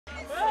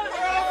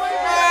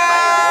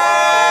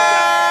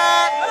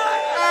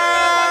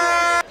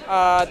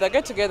The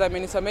get-together, I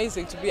mean, it's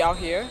amazing to be out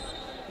here,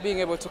 being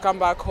able to come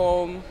back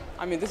home.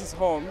 I mean, this is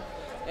home.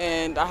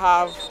 And I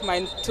have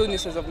my two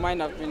nieces of mine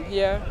have been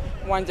here.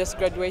 One just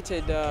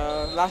graduated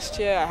last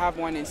year. I have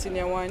one in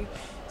senior one.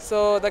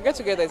 So the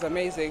get-together is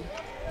amazing,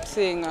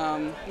 seeing,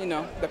 you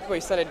know, the people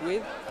you started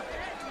with.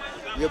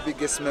 Your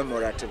biggest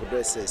memory at Buddo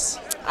Ss?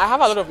 I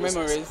have a lot of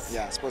memories.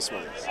 Yeah,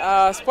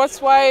 sports-wise.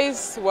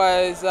 Sports-wise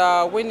was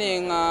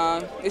winning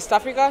East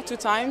Africa 2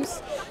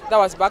 times. That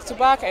was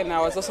back-to-back, and I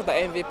was also the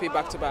MVP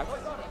back-to-back.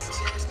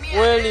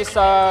 Well, it's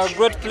a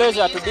great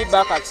pleasure to be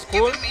back at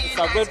school. It's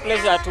a great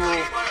pleasure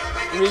to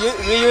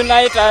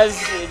reunite as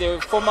the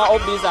former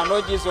OBs and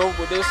OGs of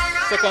Buddo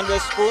Secondary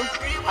School.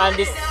 And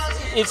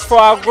it's for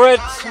a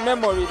great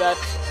memory that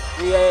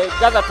we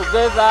gather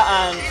together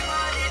and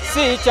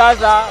see each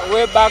other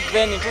way back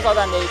then in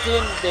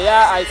 2018, the year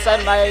I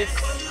signed my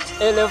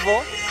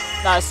A-level.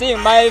 Now seeing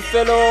my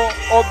fellow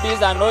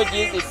OBs and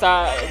OGs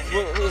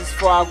is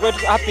for a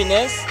great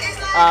happiness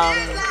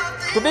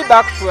to be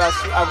back to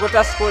a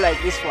greater school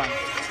like this one.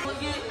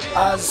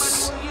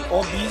 As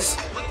OBs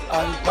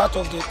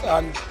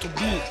and to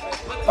be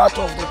part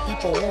of the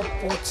people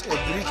who put a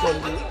brick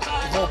on the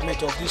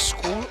development of this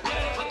school.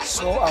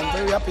 So I'm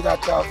very happy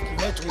that I've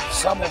met with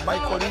some of my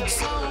colleagues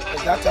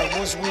that I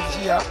was with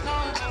here.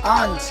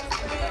 And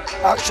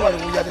actually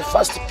we are the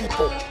first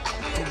people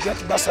to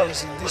get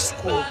bursaries in this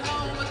school.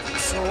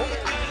 So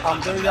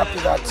I'm very happy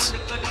that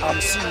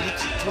I'm seeing it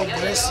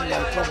progressing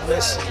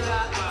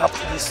up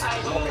to this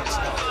moment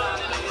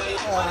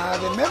now.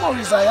 The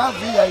memories I have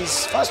here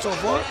is, first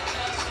of all,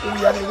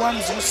 we are the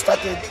ones who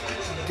started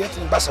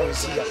getting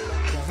bursaries here.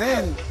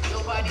 Then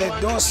the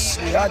dose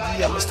we had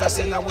here, Mr.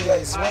 Senabuya,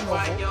 is one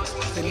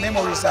of the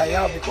memories I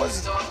have,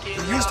 because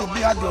he used to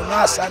be hard on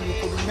us and we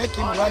could make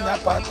him run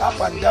up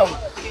and down.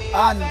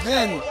 And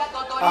then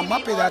I'm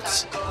happy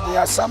that there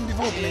are some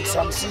developments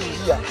I'm seeing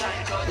here.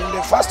 In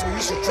the first, we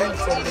used to train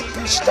from the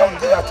pitch down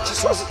there at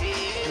Chisos.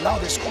 Now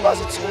the school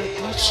has its own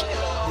pitch.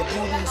 The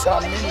buildings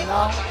are many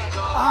now,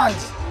 and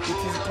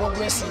it is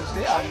progressing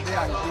day and day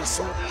and day.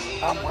 So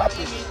I'm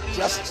happy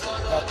just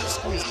that the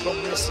school is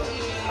progressing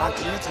and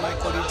to meet my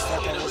colleagues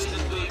that I was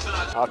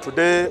doing.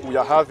 Today we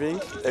are having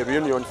a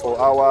reunion for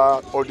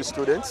our old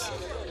students,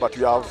 but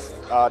we have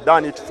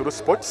done it through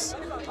sports.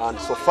 And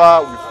so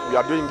far, we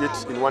are doing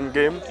it in one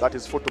game, that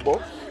is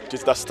football. It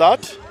is the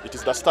start. It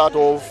is the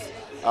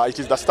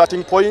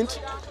starting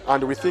point.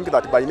 And we think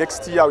that by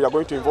next year, we are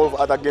going to involve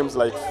other games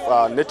like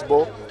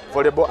netball,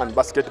 volleyball, and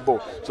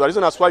basketball. So the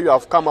reason that's why we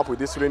have come up with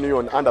this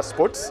reunion under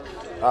sports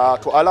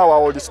to allow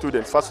our old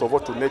students, first of all,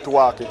 to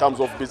network in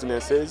terms of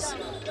businesses,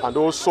 and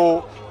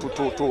also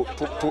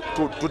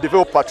to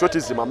develop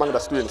patriotism among the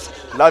students,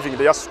 loving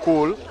their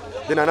school.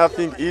 Then another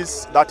thing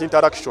is that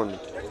interaction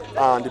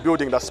and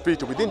building the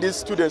spirit within these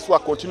students who are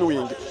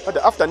continuing.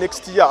 After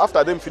next year,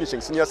 after them finishing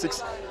senior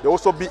 6, they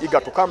also be eager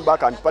to come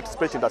back and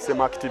participate in the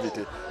same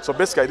activity. So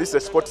basically, this is a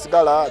sports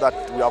gala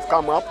that we have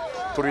come up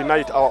to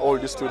reunite our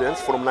old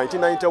students from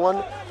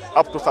 1991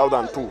 up to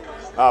 2002.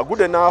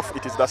 Good enough,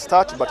 it is the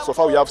start, but so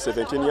far we have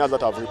 17 years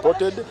that have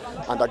reported,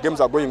 and the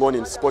games are going on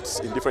in sports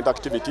in different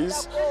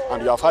activities,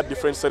 and we have had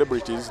different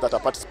celebrities that are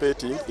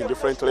participating in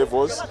different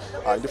levels,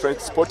 in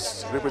different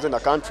sports, represent the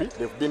country.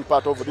 They've been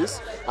part of this,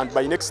 and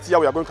by next year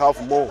we are going to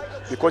have more,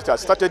 because it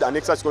has started and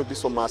next year is going to be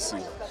so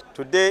massive.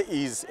 Today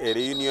is a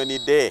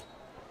reunion day.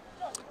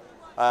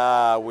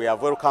 We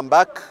have welcomed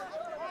back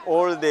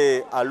all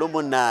the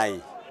alumni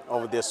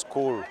of the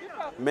school.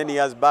 Many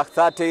years back,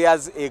 30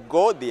 years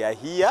ago, they are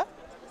here.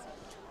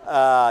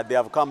 They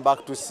have come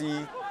back to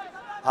see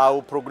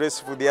how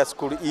progressive their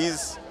school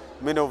is.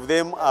 Many of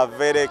them are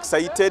very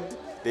excited.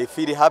 They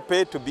feel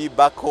happy to be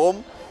back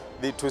home,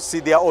 to see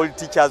their old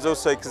teachers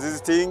also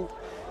existing,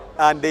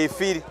 and they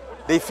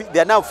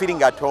are now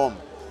feeling at home.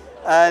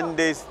 And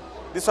this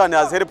one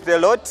has helped a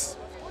lot.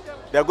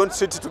 They are going to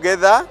sit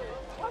together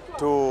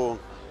to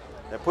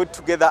put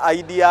together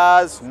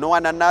ideas, know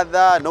one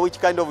another, know which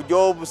kind of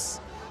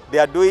jobs they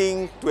are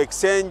doing, to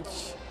exchange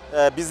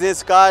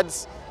business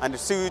cards, and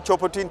see which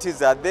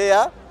opportunities are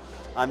there,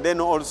 and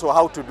then also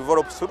how to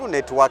develop through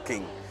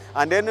networking.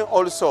 And then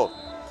also,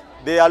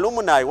 the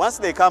alumni, once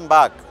they come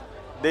back,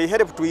 they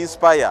help to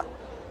inspire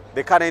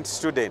the current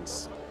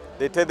students.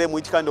 They tell them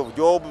which kind of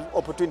job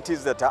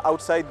opportunities that are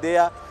outside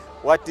there,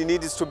 what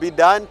needs to be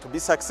done to be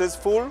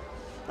successful,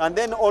 and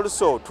then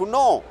also to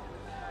know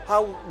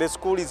how the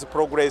school is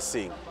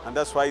progressing. And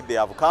that's why they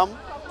have come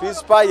to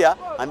inspire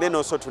and then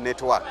also to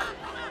network.